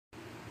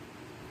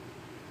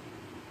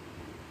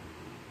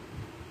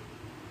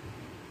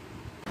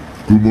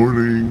Good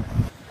morning!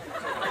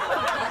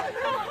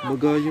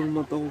 Maga yung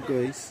mata ko,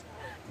 guys.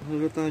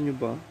 Halata nyo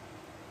ba?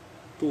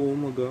 Ito o,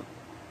 maga.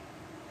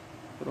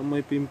 Parang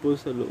may pimple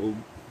sa loob.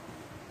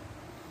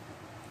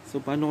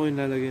 So, paano ko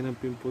ilalagay ng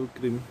pimple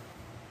cream?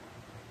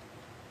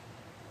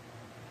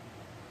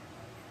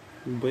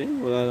 Yung ba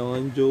yan? Wala lang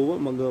ang jowa.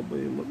 Maga ba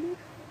yung maga?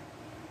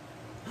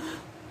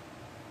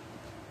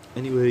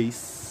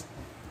 Anyways,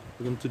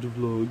 welcome to the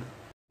vlog.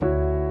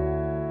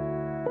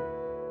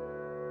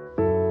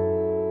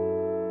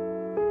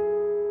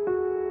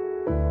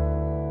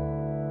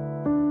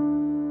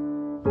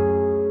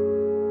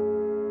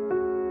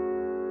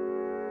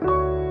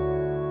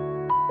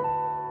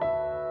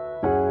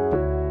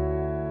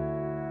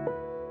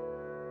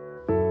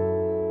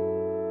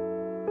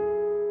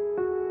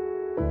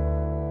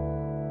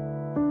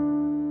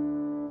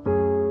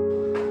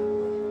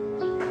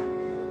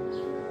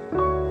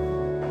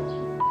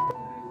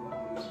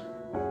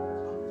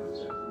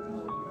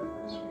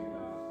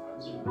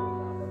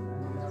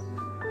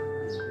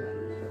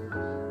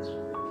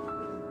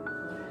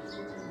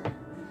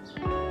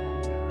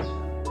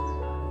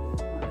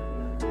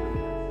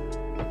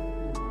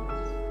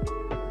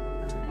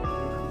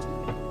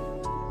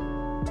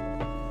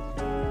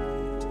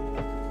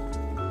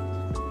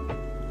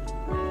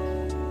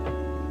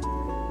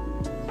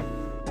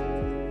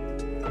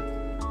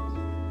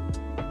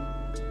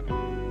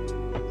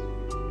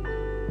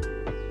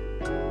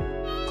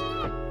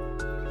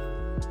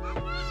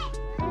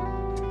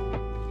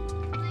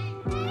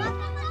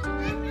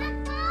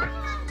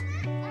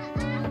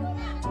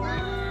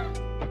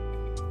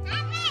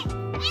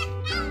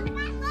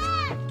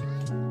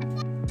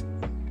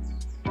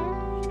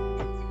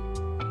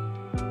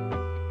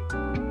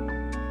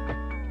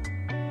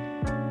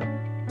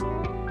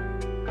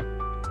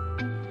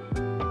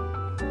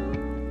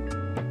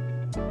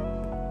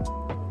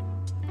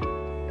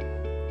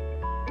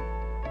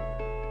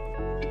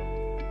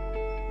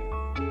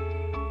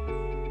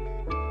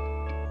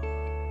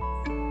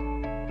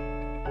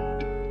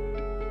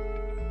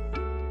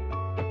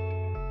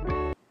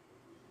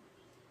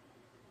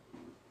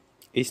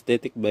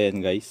 Aesthetic ba yan,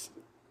 guys?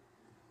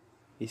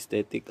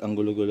 Aesthetic, ang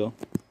gulo-gulo.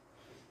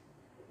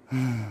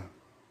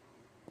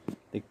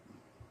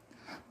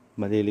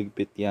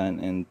 Maliligpit yan.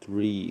 And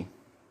 3,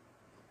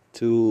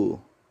 2,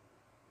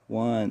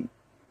 1.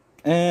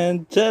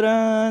 And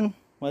charan!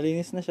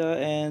 Malinis na siya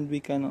and we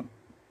can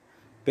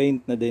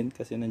paint na din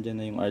kasi nandyan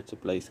na yung art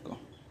supplies ko.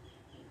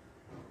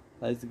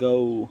 Let's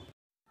go!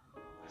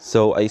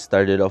 So, I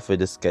started off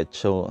with a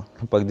sketch. So,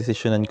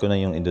 pag-desisyonan ko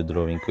na yung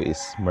idodrawing ko is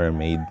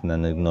mermaid na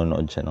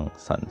nagnonood siya ng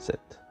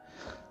sunset.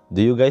 Do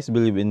you guys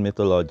believe in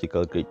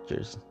mythological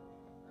creatures?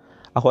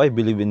 Ako, I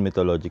believe in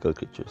mythological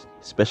creatures.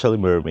 Especially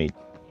mermaid.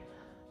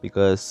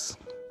 Because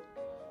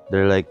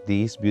they're like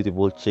these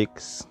beautiful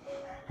chicks.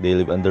 They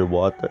live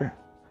underwater.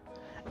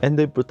 And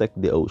they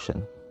protect the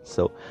ocean.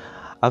 So,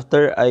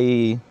 after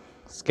I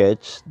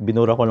sketch,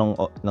 binura ko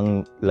ng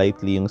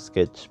lightly yung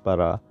sketch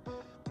para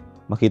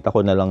makita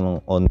ko na lang ng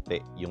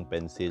onte yung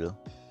pencil.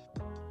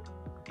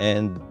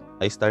 And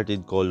I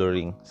started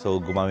coloring.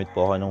 So, gumamit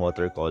po ako ng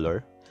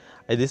watercolor.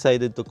 I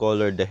decided to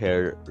color the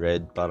hair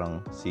red.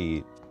 Parang si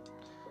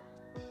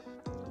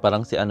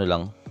ano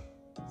lang,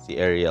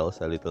 si Ariel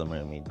sa Little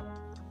Mermaid.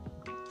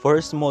 For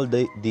small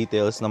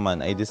details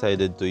naman, I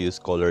decided to use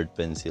colored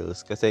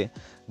pencils. Kasi,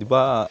 di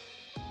ba,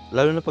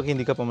 lalo na pag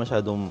hindi ka pa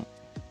masyadong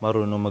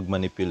marunong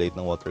mag-manipulate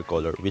ng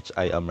watercolor, which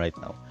I am right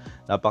now.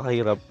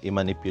 Napakahirap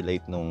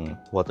i-manipulate ng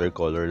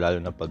watercolor, lalo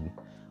na pag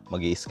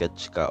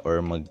mag-i-sketch ka or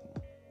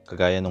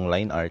kagaya ng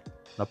line art.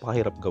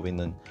 Napakahirap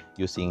gawin nun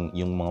using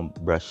yung mga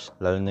brush,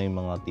 lalo na yung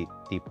mga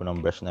tipo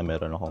ng brush na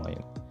meron ako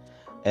ngayon.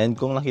 And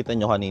kung nakita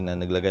nyo kanina,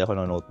 naglagay ako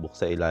ng notebook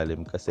sa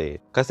ilalim kasi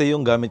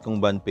yung gamit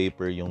kong bond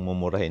paper, yung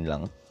mumurahin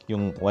lang.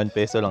 Yung 1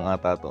 peso lang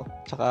ata to.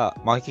 Tsaka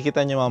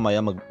makikita nyo mamaya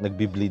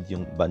nagbi-bleed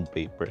yung bond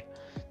paper.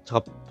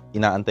 Tsaka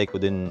inaantay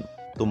ko din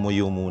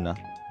tumuyo muna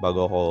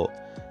bago ako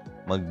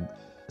mag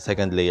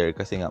second layer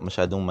kasi nga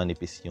masyadong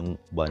manipis yung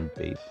bond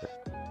paper.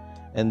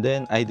 And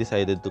then I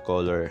decided to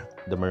color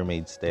the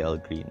mermaid's tail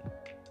green.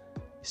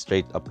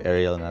 Straight up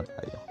Ariel na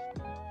tayo.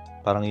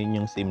 Parang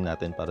yun yung theme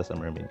natin para sa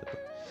mermaid na to.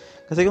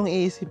 Kasi kung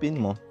iisipin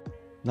mo,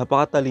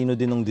 napakatalino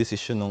din ng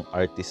desisyon ng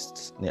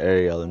artists ni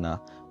Ariel na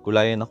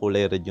kulay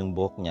red yung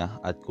buhok niya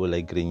at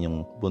kulay green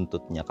yung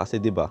buntot niya. Kasi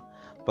 'di ba,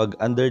 pag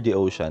under the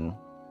ocean,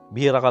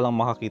 bihira ka lang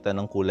makakita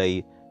ng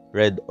kulay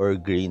red or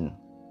green,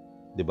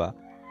 'di ba?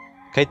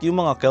 Kahit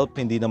yung mga kelp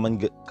hindi naman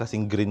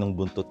kasing green ng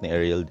buntot ni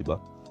Ariel, 'di ba?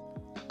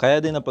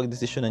 Kaya din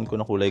napagdesisyonan ko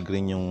na kulay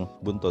green yung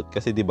buntot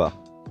kasi 'di ba,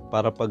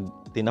 para pag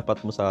tinapat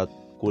mo sa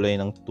kulay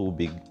ng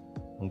tubig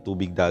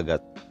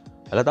dagat,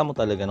 halata mo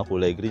talaga na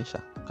kulay green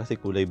siya kasi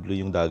kulay blue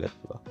yung dagat,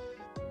 'di ba?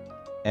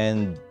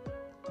 And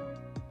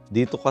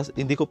dito kasi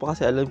hindi ko pa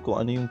kasi alam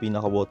kung ano yung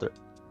pinaka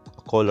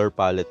color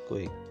palette ko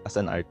as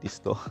an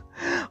artist to.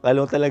 Kala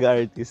mo talaga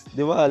artist.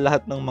 'Di ba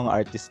lahat ng mga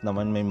artist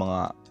naman may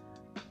mga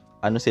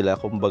sila,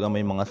 kumbaga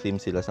may mga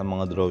theme sila sa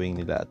mga drawing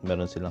nila at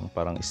meron silang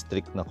parang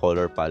strict na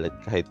color palette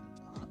kahit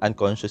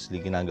unconsciously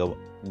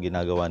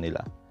ginagawa nila.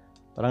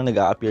 parang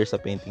nag-a-appear sa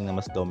painting na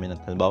mas dominant.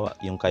 Halimbawa,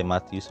 yung kay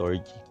Matthew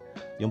Sorgi,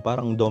 yung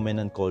parang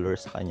dominant color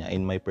sa kanya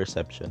in my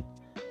perception,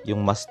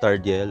 yung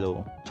mustard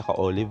yellow, tsaka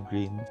olive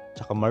green,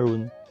 tsaka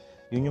maroon,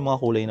 yun yung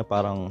mga kulay na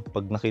parang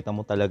pag nakita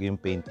mo talaga yung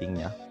painting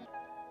niya,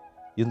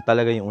 yun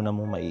talaga yung una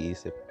mong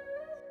maiisip.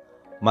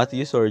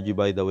 Matthew Sorgi,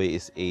 by the way,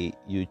 is a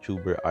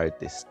YouTuber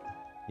artist.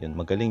 Yun,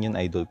 magaling yun,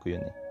 idol ko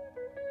yun eh.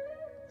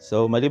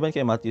 So, maliban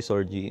kay Matthew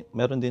Sorgi,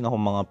 meron din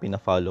akong mga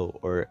pina-follow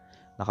or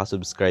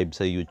nakasubscribe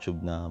sa YouTube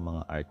na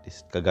mga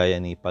artist.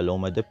 Kagaya ni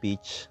Paloma the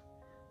Peach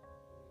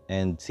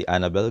and si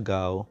Annabel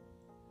Gao.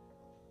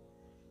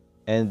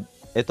 And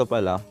ito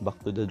pala, back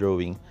to the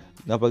drawing,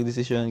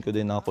 napag-desisyonan ko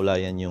din na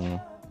kulayan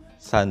yung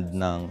sand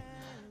ng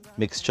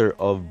mixture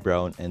of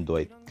brown and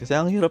white. Kasi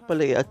ang hirap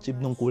pala i-achieve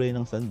ng kulay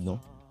ng sand,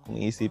 no? Kung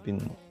iisipin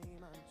mo.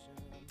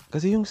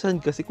 Kasi yung sand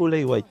kasi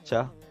kulay white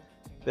siya.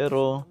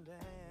 Pero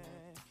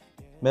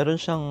meron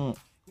siyang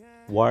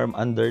warm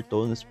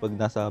undertones pag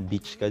nasa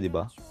beach ka, di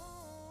ba?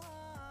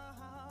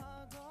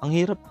 Ang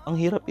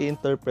hirap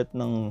i-interpret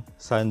ng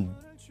sand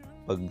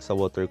pag sa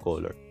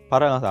watercolor.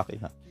 Para nga sa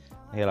akin, ha.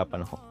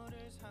 Nahirapan ako.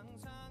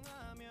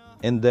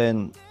 And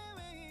then,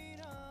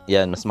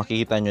 yan, mas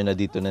makikita nyo na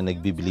dito na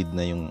nagbi-bleed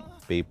na yung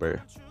paper.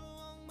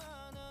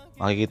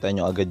 Makikita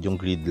nyo agad yung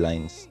grid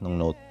lines ng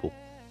notebook.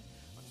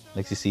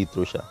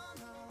 Nagsi-see-through siya.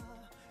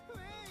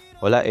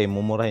 Wala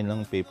mumurahin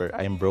lang paper.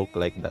 I'm broke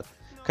like that.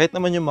 Kahit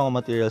naman yung mga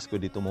materials ko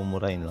dito,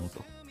 mumurahin lang to.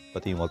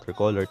 Pati yung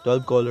watercolor.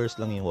 12 colors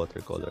lang yung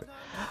watercolor.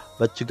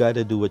 But you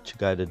gotta do what you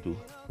gotta do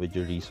with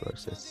your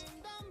resources.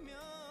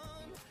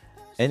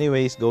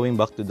 Anyways, going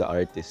back to the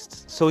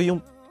artists. So,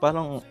 yung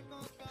parang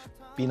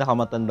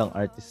pinakamatandang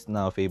artist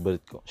na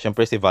favorite ko,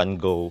 syempre si Van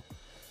Gogh.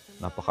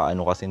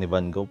 Napakaano kasi ni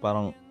Van Gogh.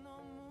 Parang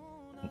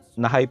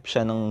na-hype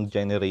siya ng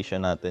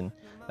generation natin.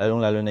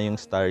 Lalong-lalo na yung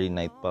Starry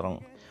Night.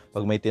 Parang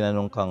pag may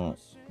tinanong kang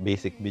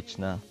basic bitch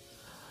na,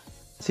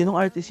 sinong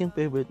artist yung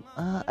favorite?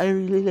 I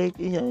really like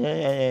it.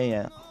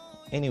 Yeah.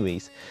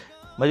 Anyways,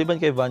 maliban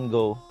kay Van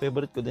Gogh,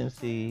 favorite ko din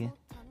si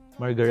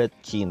Margaret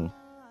Keane.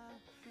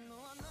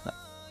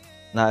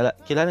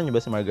 Kilala niyo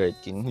ba si Margaret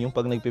Keane? Yung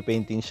pag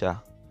nagpe-painting siya,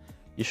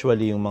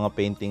 usually yung mga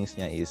paintings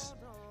niya is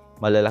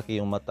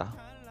malalaki yung mata.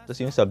 Tapos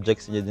yung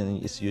subjects niya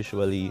din is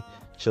usually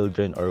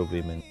children or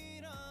women.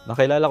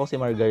 Nakilala ko si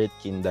Margaret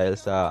Keane dahil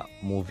sa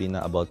movie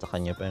na about sa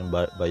kanya, pa yung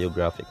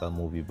biographical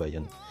movie ba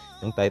yun?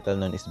 Yung title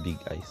nun is Big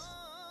Eyes.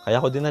 Kaya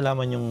ko din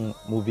nalaman yung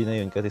movie na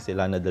yun kasi si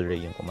Lana Del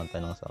Rey yung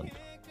kumanta ng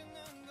soundtrack.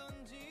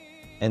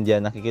 And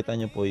yan, nakikita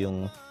nyo po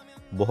yung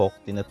buhok,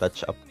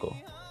 tina-touch up ko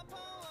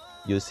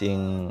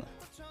using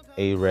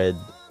a red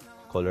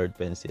colored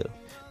pencil.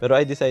 Pero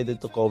I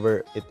decided to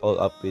cover it all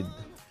up with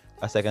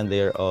a second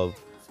layer of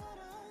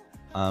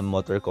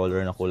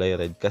watercolor na kulay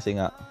red kasi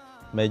nga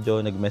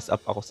medyo nag-mess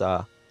up ako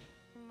sa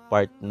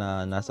part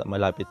na nasa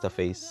malapit sa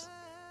face.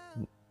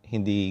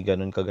 Hindi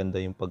ganun kaganda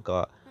yung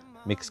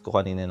pagka-mix ko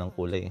kanina ng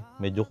kulay.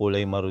 Medyo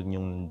kulay maroon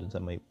yung dun sa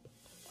may.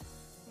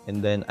 And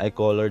then I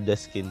colored the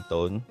skin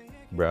tone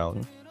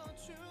brown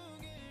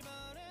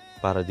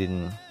para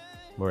din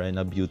more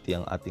na beauty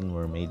ang ating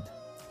mermaid.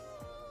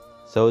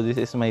 So this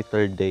is my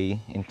third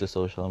day into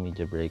social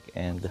media break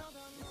and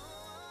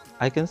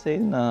I can say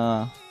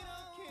na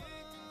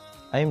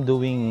I'm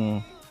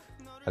doing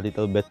a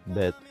little bit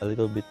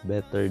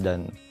better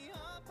than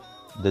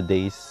the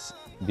days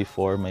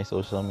before my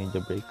social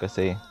media break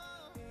kasi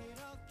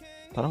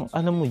parang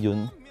alam mo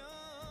yun,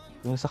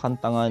 yung sa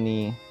kanta nga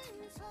ni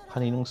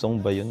kaninong song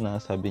ba yun na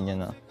sabi niya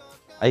na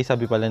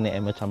sabi pala ni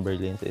Imma sa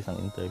isang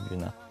interview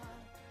na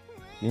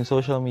yung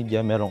social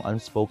media merong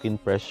unspoken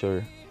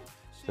pressure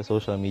sa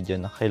social media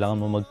na kailangan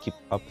mo mag-keep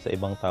up sa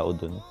ibang tao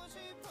dun.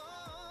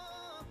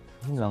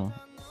 Yun lang.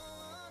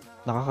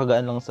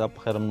 Nakakagaan lang sa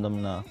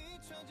pakiramdam na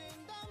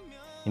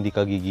hindi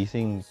ka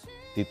gigising,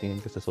 titingin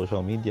ka sa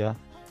social media.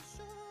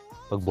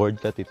 Pag bored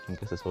ka, titingin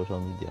ka sa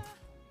social media.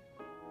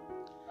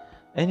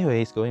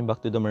 Anyways, going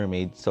back to the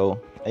mermaid.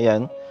 So,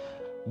 ayan.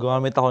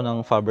 Gumamit ako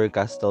ng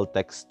Faber-Castell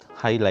text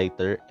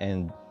highlighter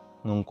and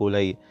nung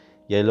kulay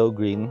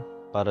yellow-green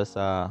para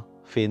sa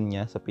fin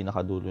niya sa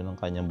pinakadulo ng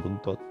kanyang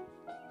buntot.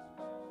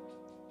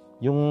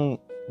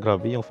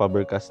 Grabe, yung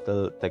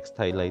Faber-Castell text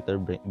highlighter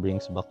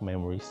brings back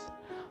memories.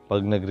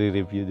 Pag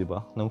nagre-review, di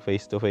ba? Nung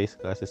face-to-face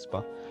classes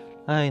pa.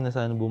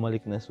 Nasana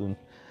bumalik na soon.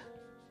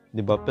 Di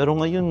ba? Pero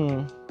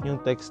ngayon,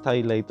 yung text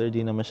highlighter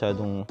di na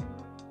masyadong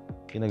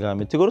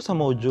ginagamit. Siguro sa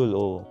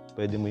module,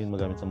 pwede mo yun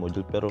magamit sa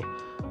module. Pero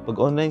pag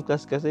online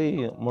class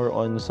kasi, more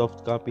on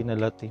soft copy na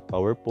lahat eh.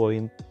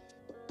 PowerPoint,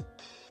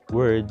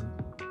 Word,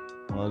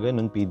 mga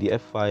ganun,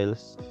 PDF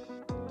files.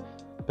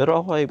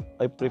 Pero ako,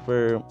 I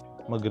prefer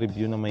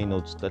mag-review na may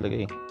notes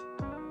talaga eh.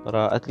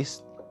 Para at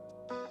least,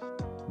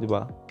 di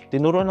ba?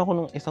 Tinuruan ako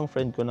ng isang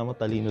friend ko na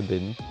matalino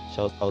din,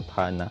 shout out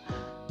Hana,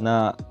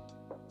 na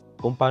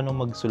kung paano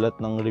magsulat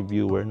ng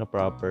reviewer na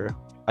proper.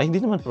 Hindi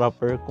naman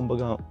proper,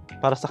 kumbaga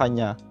para sa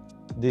kanya,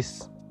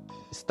 this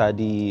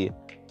study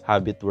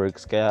habit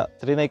works. Kaya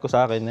trinay ko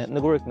sa akin,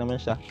 nag-work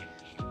naman siya.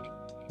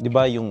 Di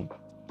ba yung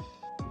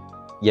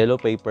yellow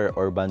paper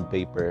or bond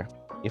paper,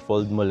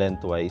 i-fold mo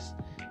lengthwise,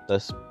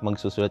 Tapos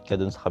magsusulat ka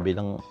dun sa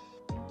kabilang,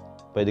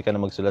 pwede ka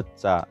na magsulat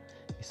sa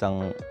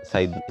isang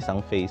side,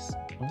 isang face.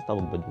 Ano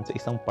tawag ba dun? Sa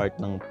isang part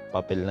ng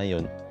papel na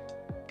yun.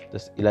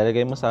 Tapos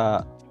ilalagay mo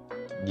sa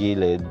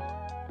gilid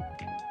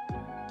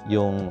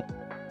yung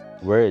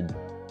word.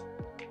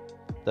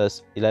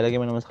 Tapos ilalagay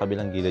mo naman sa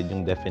kabilang gilid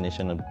yung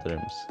definition of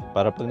terms.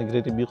 Para pag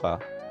nagre-review ka,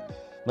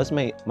 mas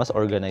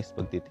organized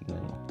pag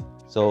titignan mo.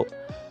 So,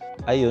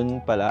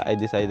 ayun pala, I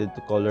decided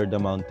to color the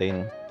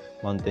mountains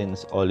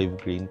olive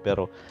green,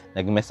 pero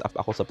nag-mess up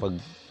ako sa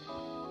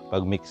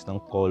pag-mix ng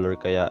color,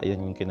 kaya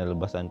ayun yung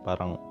kinalabasan,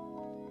 parang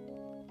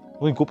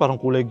parang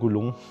kulay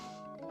gulong.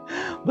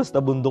 Basta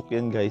bundok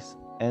yan, guys.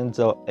 And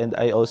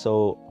I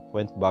also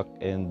went back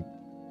and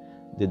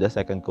did a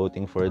second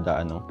coating for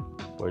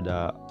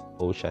the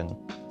ocean,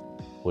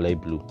 kulay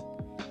blue.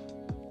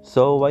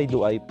 So why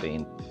do I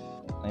paint?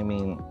 I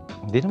mean,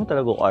 hindi naman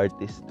talaga ako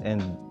artist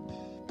and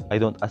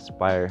I don't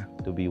aspire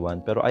to be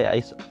one, pero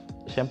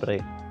syempre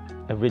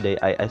every day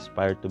I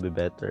aspire to be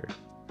better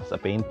as a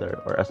painter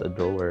or as a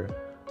drawer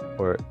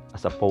or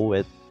as a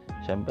poet,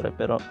 syempre.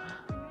 Pero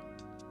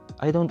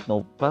I don't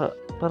know,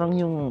 parang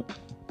yung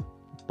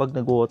pag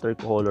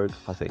nag-watercolor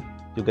ka kasi,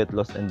 you get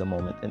lost in the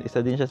moment, and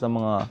isa din siya sa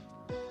mga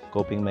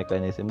coping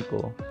mechanism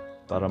ko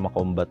para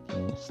makombat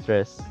yung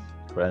stress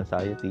or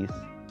anxieties.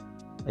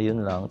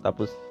 Ayun lang.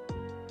 Tapos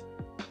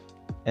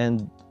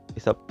and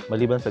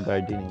maliban sa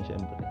gardening,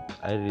 syempre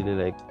I really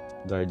like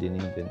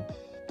gardening din,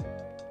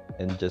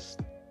 and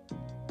just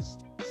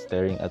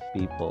staring at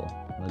people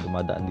na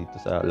dumadaan dito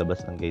sa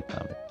labas ng gate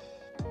namin.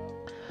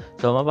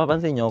 So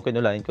mapapansin nyo,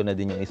 kinulain ko na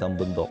din yung isang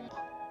bundok.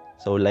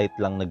 So light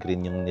lang na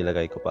green yung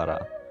nilagay ko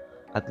para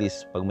at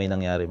least pag may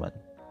nangyari man,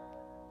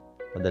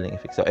 madaling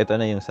i-fix. So ito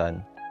na yung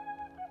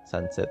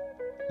sunset.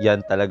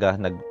 Yan talaga,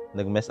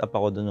 nag-mess up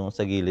ako dun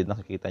sa gilid.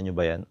 Nakikita nyo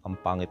ba yan? Ang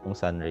pangit ng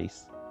sun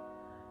rays.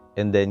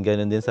 And then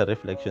ganun din sa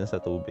reflection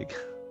sa tubig.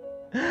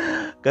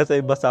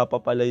 Kasi basa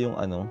pa pala yung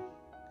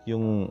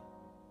yung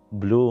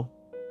blue.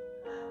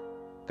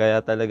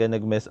 Kaya talaga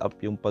nag-mess up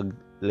yung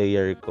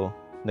pag-layer ko.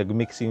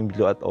 Nag-mix yung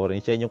blue at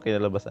orange. Yan yung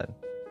kinalabasan.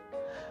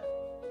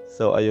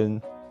 So,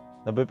 ayun.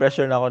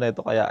 Nabe-pressure na ako na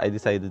ito, kaya I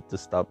decided to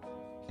stop.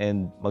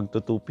 And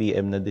magto 2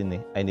 p.m. na din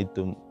eh. I need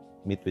to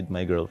meet with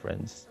my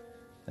girlfriends.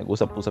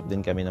 Nag-usap-usap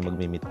din kami na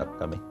magmi-meet up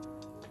kami.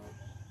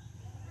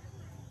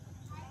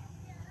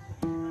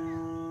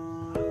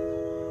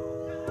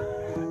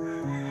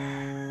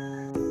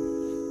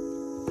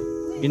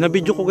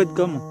 Binabidyo ko agad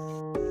ka mo.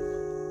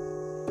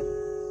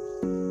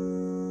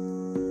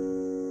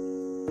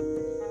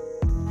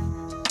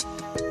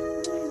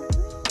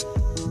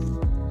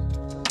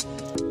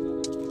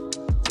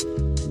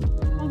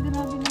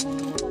 Grabe naman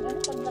yung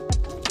paglapat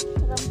ko.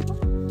 Ramp ko.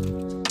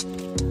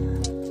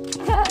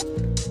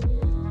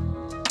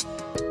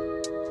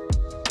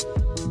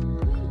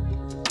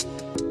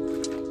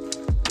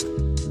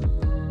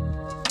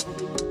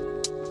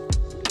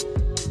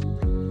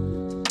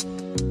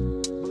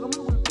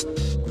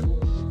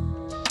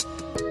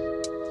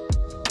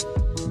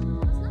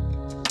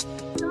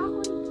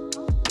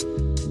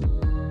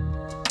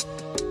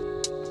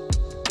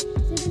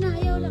 Sige na,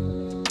 ayaw lang.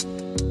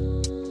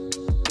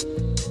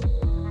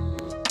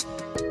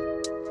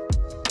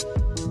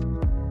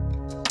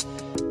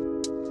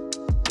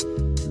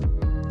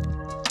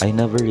 I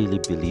never really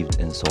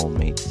believed in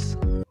soulmates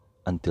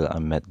until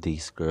I met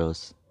these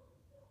girls.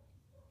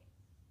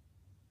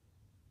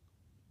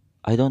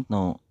 I don't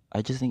know.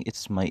 I just think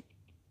it's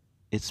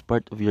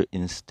part of your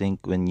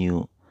instinct when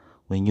you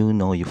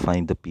know you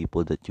find the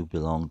people that you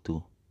belong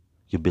to.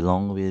 You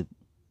belong with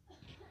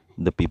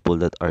the people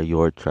that are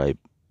your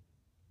tribe.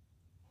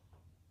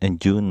 And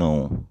you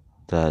know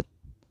that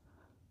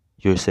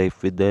you're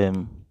safe with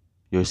them,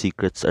 your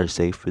secrets are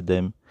safe with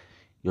them,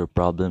 your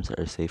problems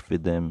are safe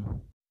with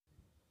them.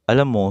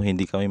 Alam mo,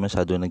 hindi kami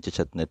masyado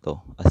nag-chat nito,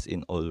 as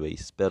in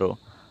always.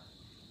 Pero,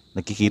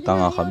 nagkikita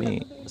nga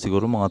kami,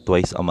 siguro mga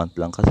twice a month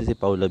lang. Kasi si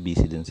Paula,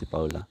 busy din si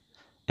Paula.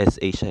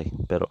 SA siya eh.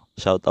 Pero,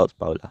 shout out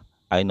Paula.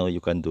 I know you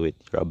can do it.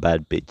 You're a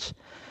bad bitch.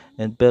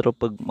 And pero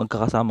pag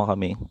magkakasama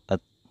kami at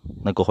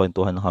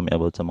nagkukwentuhan na kami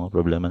about sa mga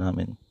problema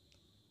namin,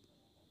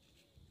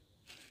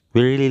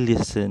 we really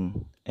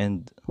listen.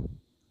 And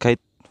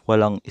kahit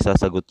walang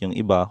isasagot yung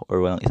iba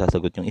or walang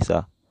isasagot yung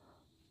isa,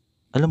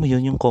 alam mo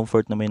yun, yung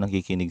comfort na may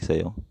nakikinig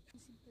sa'yo.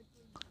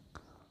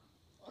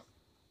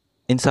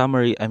 In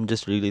summary, I'm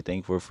just really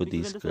thankful for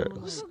these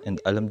girls. And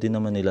alam din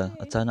naman nila,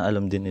 at sana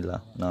alam din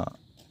nila na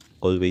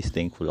always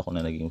thankful ako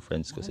na naging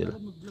friends ko sila.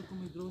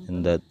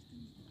 And that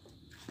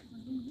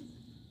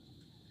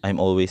I'm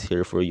always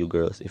here for you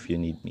girls if you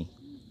need me.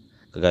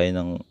 Kagaya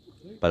ng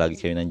palagi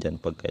kayo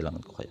nandyan pag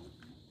kailangan ko kayo.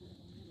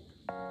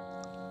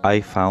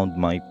 I found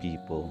my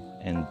people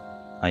and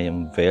I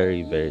am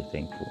very, very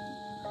thankful.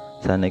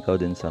 Sana ikaw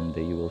din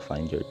someday you will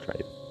find your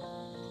tribe.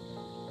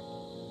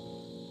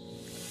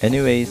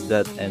 Anyways,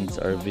 that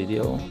ends our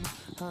video.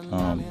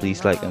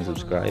 Please like and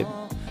subscribe.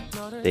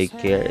 Take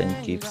care and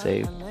keep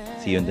safe.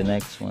 See you in the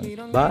next one.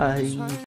 Bye!